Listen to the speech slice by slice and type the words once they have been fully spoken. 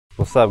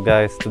What's up,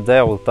 guys? Today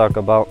I will talk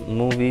about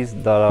movies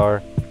that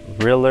are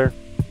realer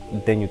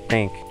than you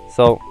think.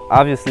 So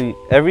obviously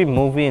every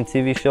movie and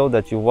TV show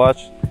that you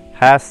watch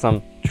has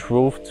some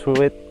truth to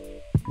it,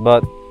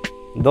 but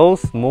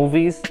those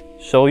movies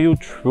show you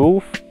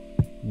truth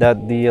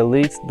that the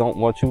elites don't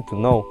want you to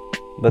know,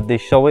 but they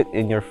show it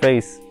in your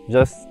face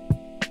just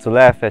to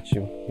laugh at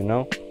you, you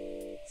know?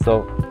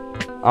 So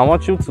I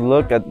want you to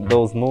look at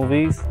those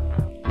movies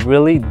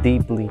really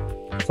deeply.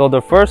 So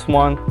the first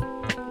one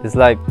is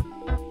like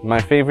my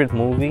favorite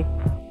movie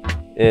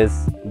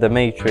is The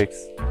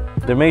Matrix.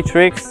 The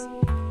Matrix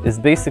is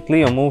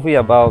basically a movie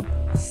about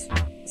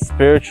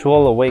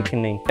spiritual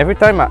awakening. Every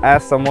time I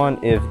ask someone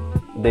if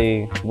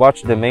they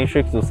watch The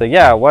Matrix, they'll say,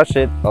 yeah, I watched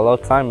it a long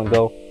time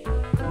ago.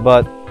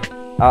 But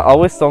I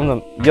always tell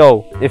them,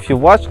 yo, if you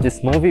watch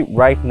this movie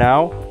right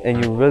now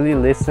and you really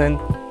listen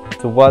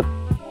to what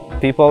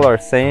people are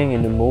saying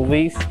in the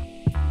movies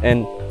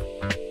and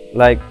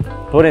like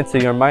put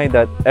into your mind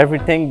that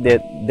everything that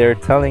they're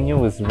telling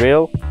you is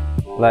real,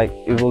 like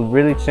it will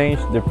really change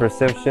the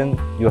perception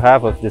you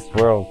have of this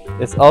world.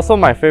 It's also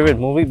my favorite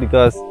movie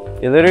because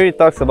it literally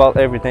talks about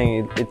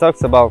everything. It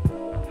talks about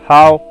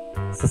how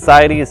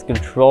society is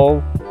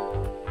controlled,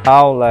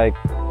 how like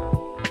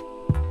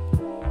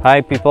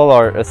high people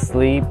are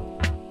asleep.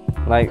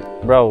 Like,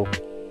 bro,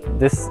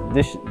 this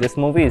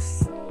movie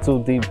is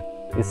too deep.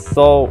 It's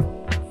so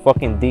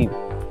fucking deep.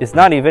 It's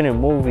not even a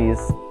movie,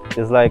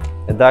 it's like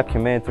a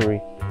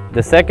documentary.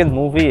 The second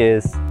movie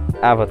is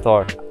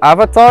Avatar.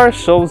 Avatar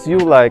shows you,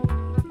 like,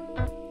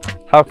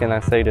 how can I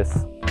say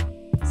this?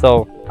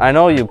 So I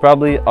know you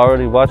probably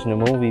already watched the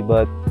movie,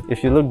 but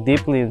if you look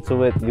deeply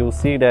into it, you'll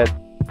see that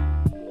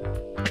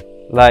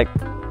like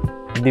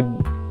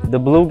the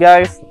blue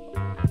guys,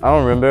 I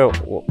don't remember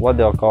what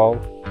they're called,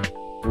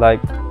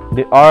 like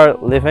they are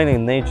living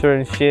in nature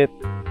and shit,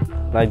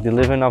 like they're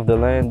living off the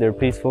land, they're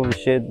peaceful and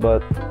shit,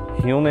 but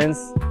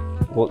humans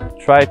will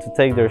try to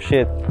take their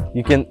shit.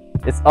 You can,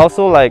 it's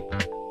also like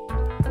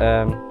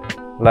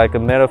a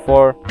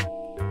metaphor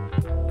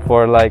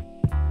for, like,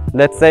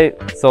 let's say,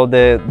 so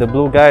the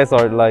blue guys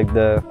are like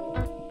the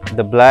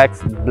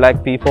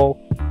black people,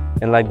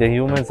 and like the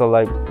humans are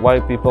like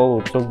white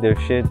people who took their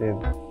shit,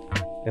 and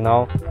you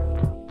know.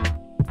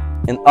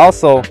 And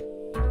also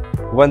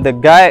when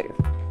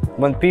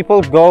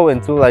people go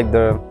into like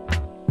the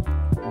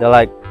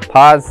like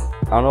pods,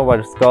 I don't know what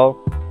it's called,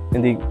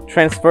 and they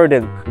transfer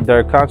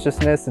their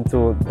consciousness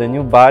into the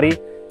new body,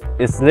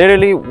 it's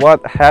literally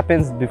what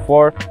happens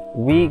before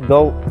we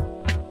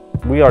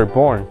are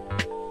born.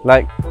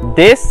 Like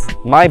this,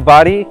 my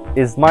body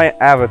is my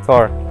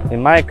avatar,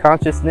 and my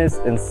consciousness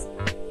is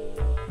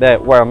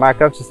that where my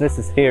consciousness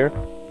is here,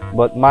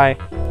 but my,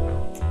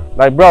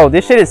 like, bro,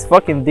 this shit is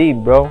fucking deep,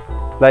 bro.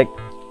 Like,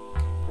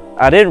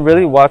 I didn't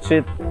really watch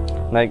it,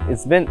 like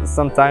it's been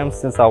some time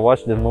since I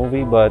watched the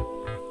movie, but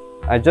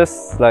I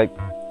just like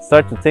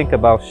start to think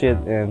about shit,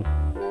 and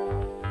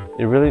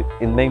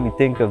it made me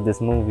think of this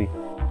movie.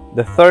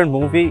 The third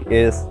movie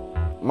is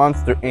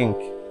Monster Inc.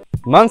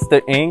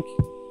 Monster Inc.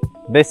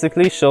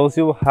 basically shows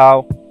you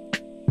how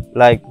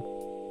like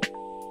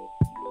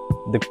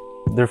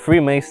the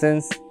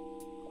Freemasons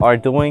are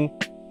doing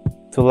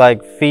to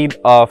like feed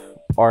off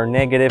our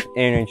negative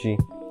energy.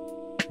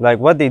 Like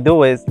what they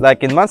do is,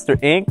 like in Monster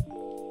Inc.,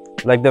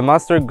 like the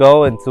monster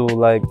go into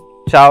like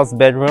child's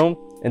bedroom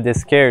and they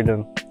scare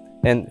them,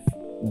 and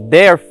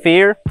their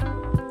fear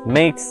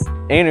makes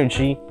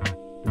energy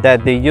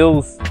that they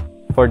use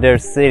for their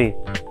city.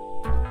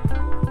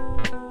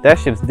 That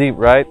shit's deep,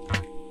 right?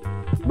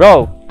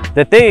 Bro,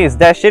 the thing is,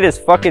 that shit is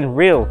fucking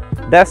real.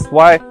 That's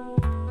why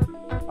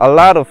a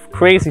lot of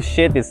crazy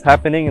shit is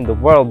happening in the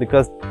world,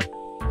 because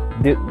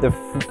the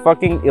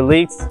fucking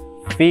elites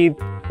feed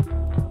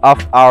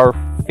off our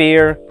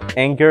fear,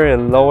 anger,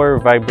 and lower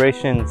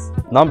vibrations.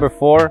 Number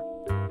 4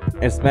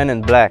 is Men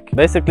in Black.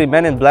 Basically,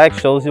 Men in Black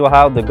shows you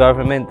how the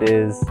government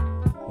is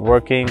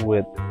working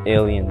with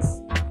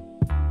aliens.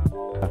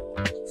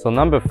 So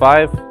number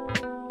 5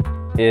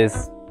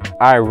 is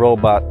I,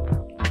 Robot.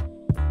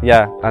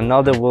 Yeah,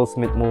 another Will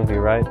Smith movie,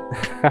 right?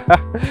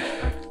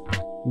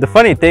 The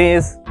funny thing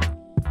is,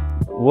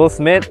 Will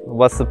Smith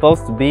was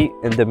supposed to be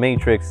in The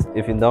Matrix,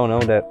 if you don't know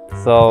that.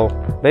 So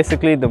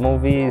basically the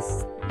movie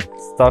is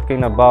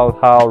talking about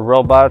how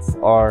robots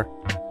are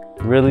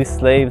really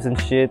slaves and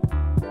shit,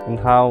 and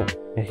how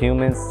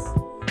humans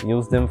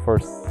use them for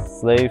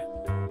slave.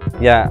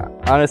 Yeah,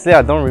 honestly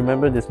I don't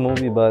remember this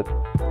movie, but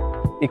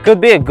it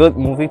could be a good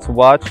movie to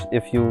watch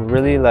if you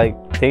really like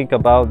think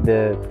about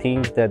the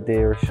themes that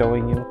they're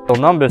showing you. So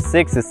number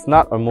 6 is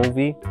not a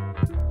movie,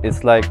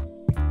 it's like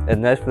a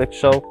Netflix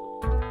show,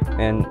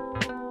 and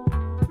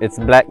it's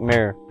Black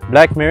Mirror.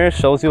 Black Mirror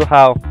shows you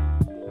how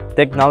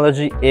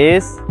technology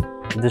is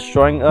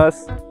destroying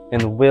us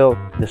and will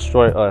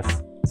destroy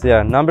us. So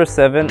yeah, number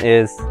 7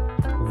 is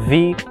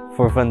V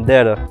for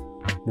Vendetta.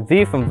 The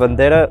V from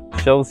Vendetta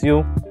shows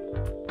you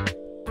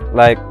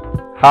like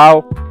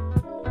how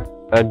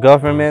a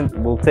government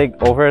will take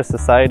over a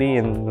society,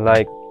 and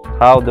like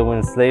how they will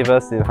enslave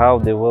us, and how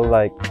they will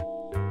like,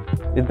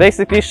 it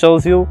basically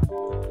shows you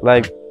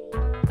like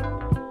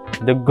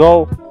the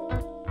goal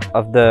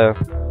of the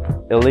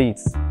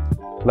elites.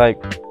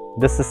 Like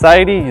the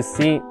society you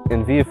see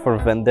in V for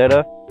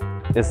Vendetta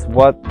is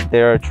what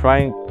they are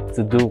trying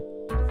to do.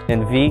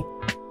 And V,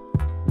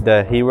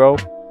 the hero,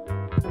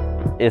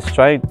 is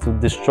trying to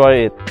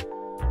destroy it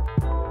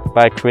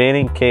by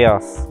creating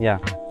chaos. Yeah.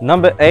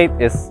 Number 8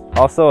 is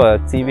also a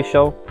TV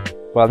show.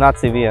 Well, not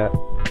TV,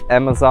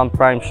 Amazon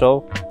Prime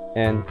show,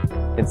 and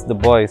it's The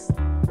Boys.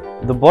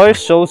 The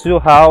Boys shows you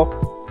how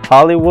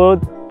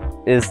Hollywood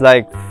is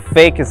like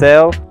fake as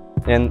hell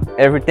and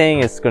everything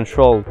is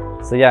controlled.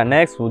 So yeah,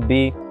 next would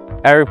be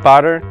Harry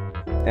Potter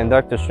and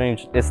Doctor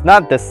Strange. It's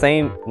not the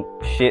same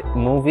shit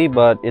movie,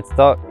 but it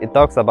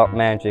talks about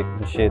magic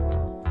and shit.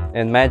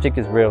 And magic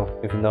is real,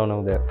 if you don't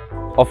know that.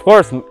 Of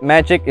course,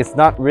 magic is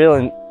not real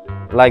in,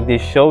 like they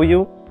show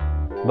you,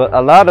 but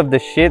a lot of the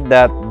shit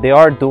that they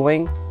are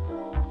doing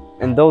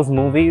in those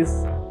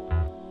movies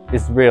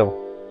is real.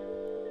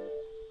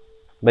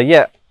 But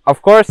yeah,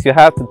 of course you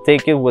have to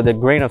take it with a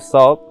grain of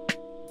salt,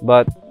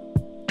 but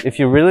if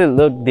you really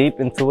look deep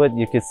into it,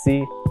 you can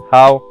see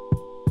how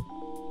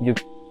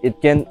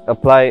it can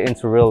apply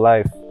into real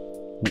life.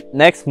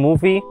 Next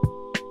movie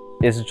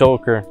is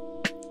Joker.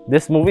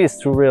 This movie is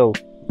too real,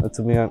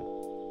 to be honest.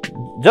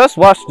 Just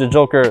watch the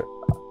Joker.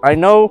 I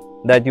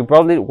know that you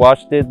probably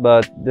watched it,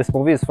 but this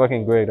movie is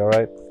fucking great,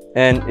 alright?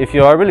 And if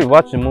you already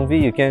watched the movie,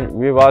 you can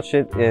rewatch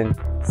it and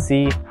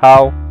see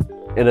how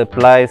it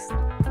applies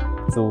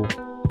to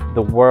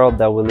the world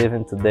that we live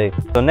in today.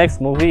 The next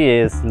movie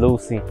is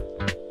Lucy.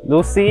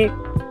 Lucy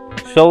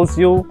shows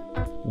you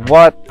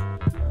what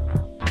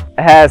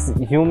as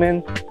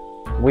human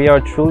we are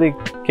truly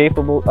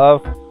capable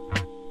of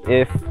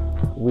if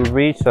we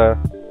reach our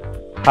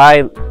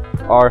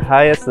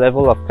highest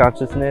level of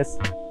consciousness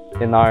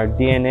and our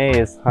DNA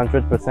is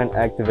 100%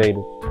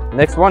 activated.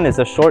 Next one is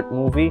a short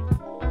movie,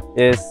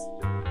 is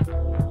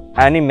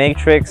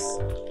Animatrix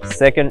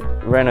Second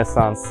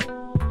Renaissance.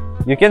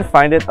 You can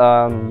find it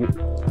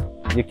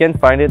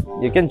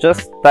you can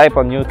just type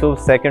on YouTube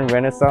Second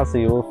Renaissance, so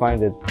you will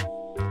find it.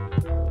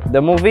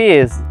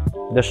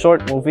 The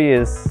short movie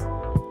is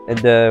in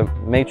the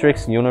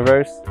Matrix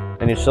universe,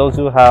 and it shows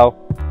you how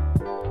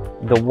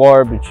the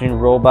war between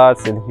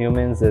robots and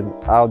humans and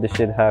how this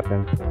shit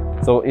happened.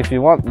 So if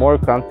you want more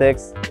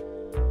context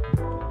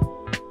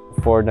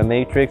for the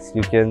Matrix,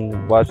 you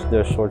can watch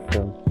the short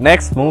film.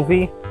 Next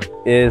movie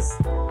is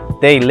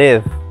They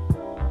Live.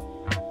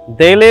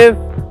 They Live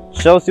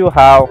shows you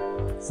how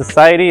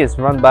society is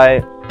run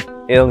by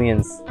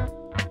aliens.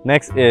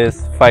 Next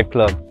is Fight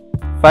Club.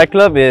 Fight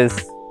Club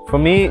is, for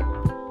me,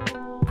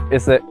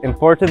 it's an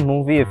important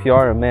movie if you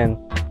are a man.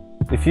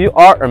 If you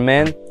are a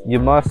man, you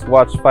must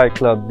watch Fight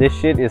Club. This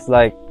shit is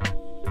like,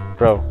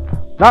 bro,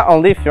 not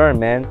only if you're a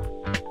man,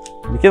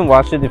 you can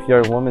watch it if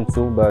you're a woman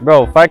too, but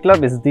bro, Fight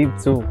Club is deep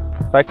too.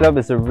 Fight Club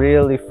is a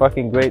really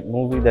fucking great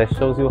movie that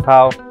shows you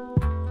how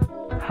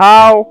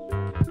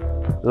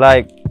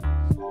like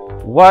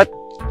what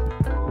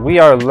we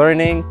are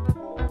learning.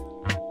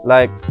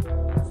 Like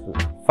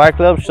Fight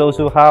Club shows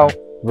you how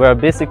we are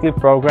basically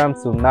programmed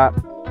to not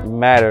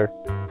matter,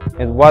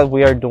 and what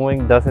we are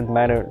doing doesn't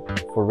matter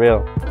for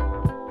real.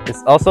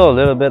 It's also a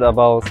little bit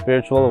about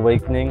spiritual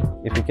awakening,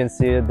 if you can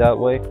see it that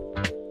way.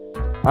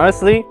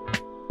 Honestly,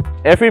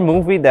 every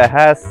movie that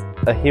has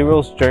a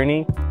hero's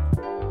journey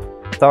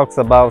talks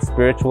about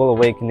spiritual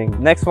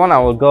awakening. Next one I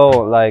will go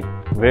like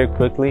very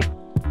quickly.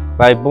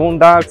 Like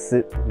Boondocks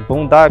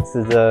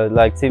is a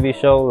like TV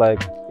show.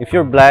 Like if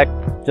you're black,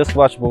 just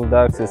watch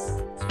Boondocks.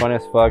 It's fun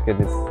as fuck and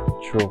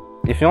it's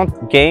true. If you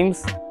want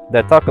games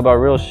that talk about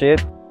real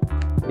shit,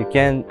 you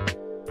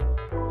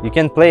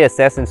can play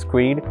Assassin's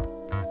Creed.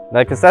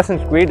 Like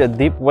Assassin's Creed, a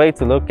deep way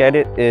to look at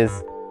it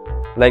is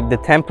like the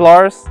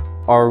Templars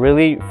are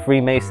really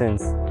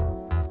Freemasons,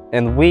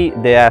 and we,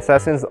 the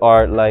assassins,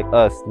 are like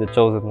us, the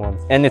chosen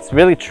ones. And it's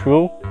really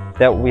true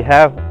that we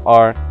have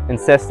our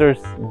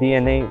ancestors'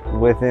 DNA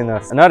within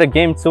us. Another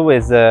game too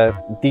is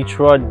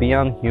Detroit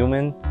Beyond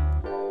Human.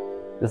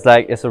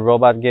 It's a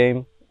robot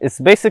game.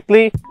 It's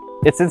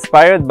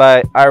inspired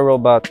by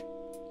iRobot.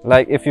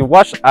 Like if you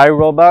watch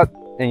iRobot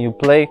and you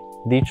play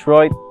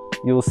Detroit,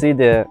 you will see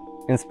the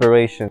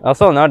inspiration.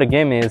 Also, another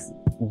game is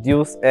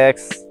Deus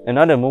Ex.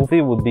 Another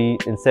movie would be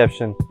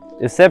Inception.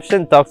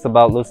 Inception talks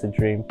about lucid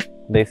dream,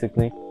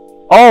 basically.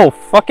 Oh,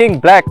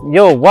 fucking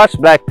watch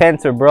Black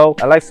Panther, bro.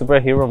 I like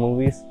superhero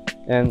movies,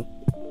 and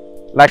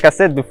like I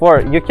said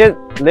before, you can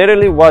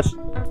literally watch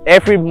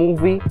every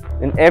movie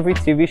and every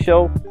TV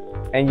show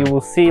and you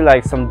will see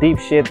like some deep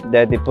shit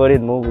that they put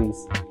in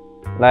movies.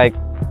 Like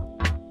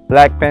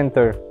Black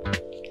Panther,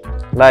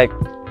 like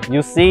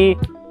you see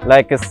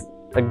like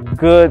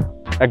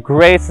a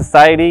great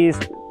societies,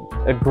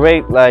 a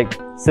great like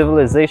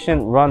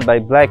civilization run by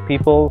black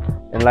people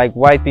and like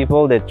white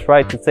people that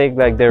try to take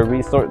like their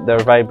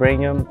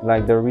vibranium,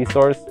 like their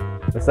resource.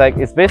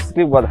 It's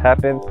basically what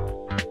happened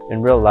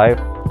in real life.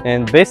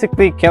 And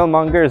basically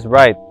Killmonger is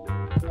right.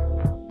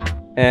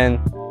 And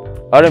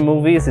other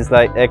movies is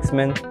like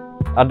X-Men.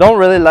 I don't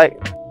really like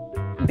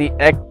the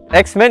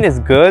X-Men is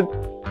good,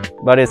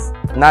 but it's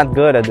not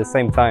good at the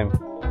same time.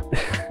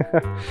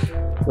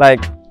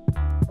 Like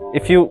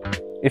if you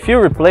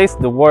replace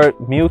the word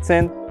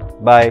mutant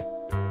by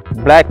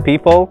black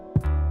people,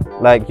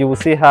 like you will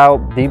see how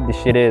deep the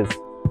shit is.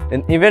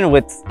 And even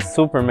with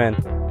Superman,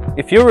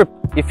 if you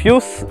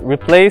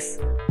replace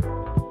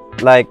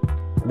like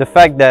the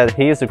fact that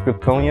he is a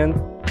Kryptonian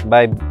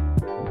by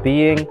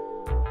being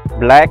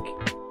black,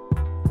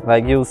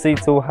 like you'll see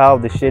too how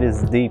the shit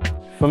is deep.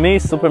 For me,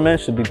 Superman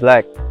should be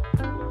black.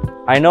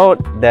 I know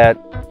that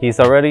he's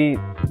already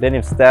been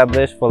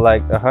established for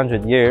like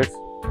 100 years,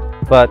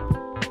 but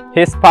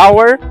his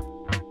power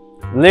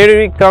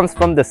literally comes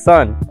from the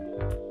sun,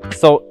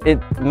 so it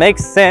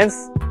makes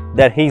sense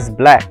that he's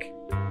black.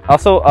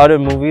 Also, other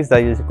movies that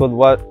you could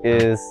watch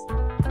is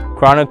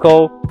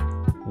Chronicle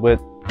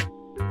with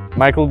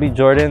Michael B.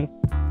 Jordan.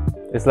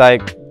 It's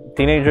like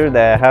teenager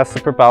that has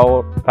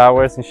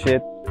powers and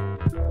shit.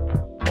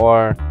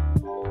 Or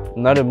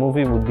another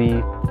movie would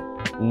be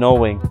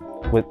Knowing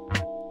with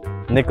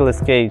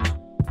Nicolas Cage.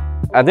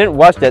 I didn't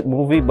watch that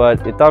movie,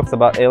 but it talks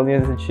about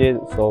aliens and shit.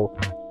 So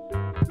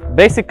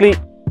basically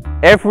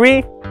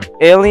every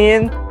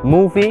alien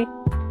movie,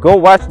 go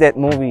watch that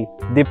movie.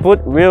 They put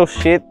real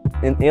shit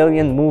in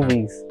alien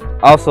movies.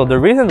 Also, the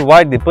reason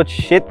why they put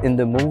shit in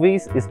the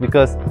movies is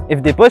because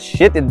if they put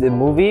shit in the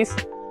movies,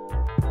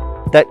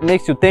 that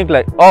makes you think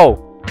like, oh,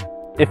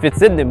 if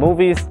it's in the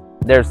movies,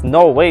 there's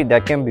no way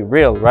that can be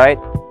real, right?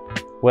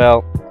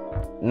 Well,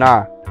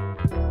 nah.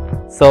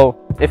 So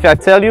if I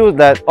tell you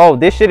that, oh,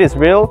 this shit is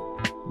real,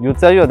 you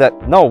tell you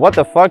that, no, what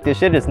the fuck, this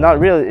shit is not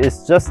real,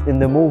 it's just in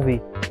the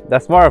movie.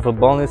 That's more of a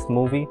bonus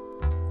movie.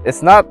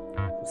 It's not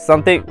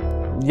something,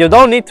 you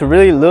don't need to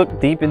really look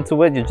deep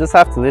into it. You just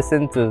have to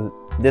listen to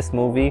this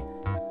movie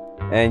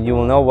and you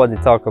will know what they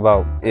talk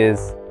about.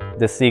 Is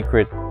The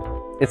Secret.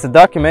 It's a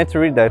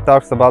documentary that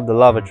talks about the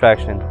law of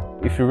attraction.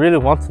 If you really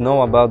want to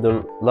know about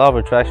the law of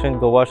attraction,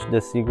 go watch The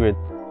Secret.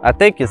 I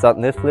think it's on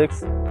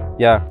Netflix.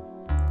 Yeah,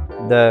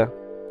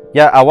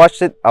 I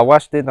watched it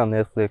on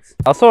Netflix.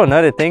 Also,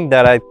 another thing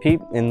that I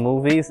peep in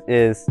movies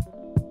is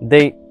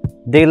they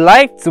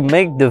like to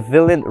make the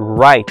villain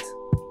right.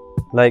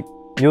 Like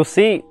you'll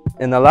see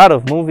in a lot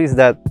of movies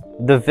that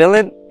the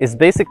villain is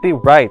basically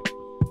right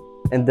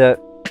and the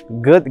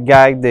good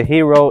guy, the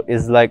hero,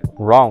 is like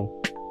wrong.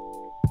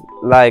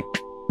 Like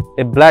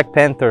in Black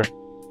Panther,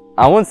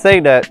 I wouldn't say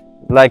that.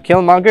 Like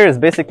Killmonger is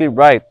basically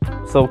right.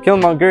 So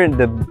Killmonger in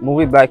the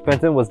movie Black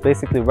Panther was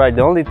basically right.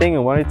 The only thing he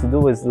wanted to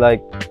do is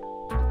like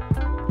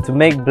to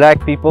make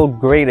black people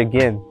great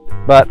again.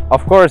 But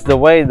of course the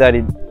way that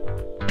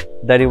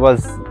he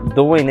was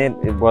doing it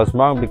was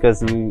wrong, because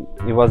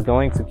he was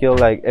going to kill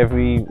like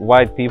every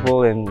white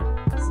people and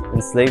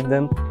enslave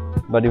them.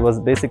 But he was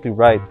basically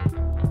right.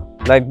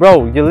 Like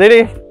bro,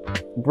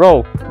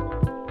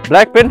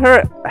 Black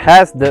Panther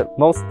has the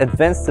most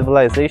advanced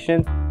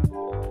civilization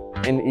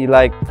and he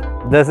like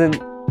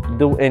doesn't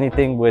do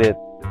anything with it.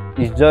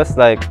 He's just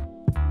like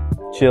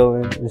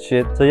chilling and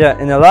shit. So yeah,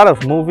 in a lot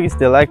of movies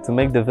they like to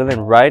make the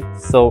villain right.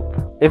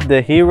 So if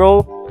the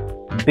hero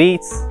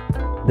beats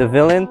the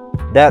villain,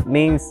 that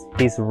means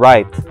he's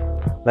right.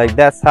 Like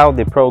that's how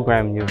they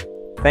program you.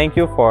 Thank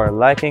you for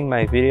liking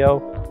my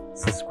video,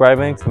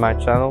 subscribing to my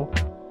channel,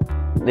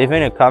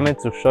 leaving a comment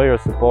to show your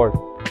support.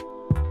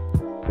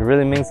 It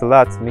really means a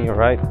lot to me,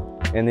 alright?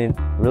 And it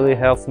really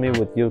helps me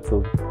with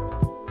YouTube.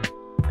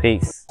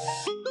 Peace.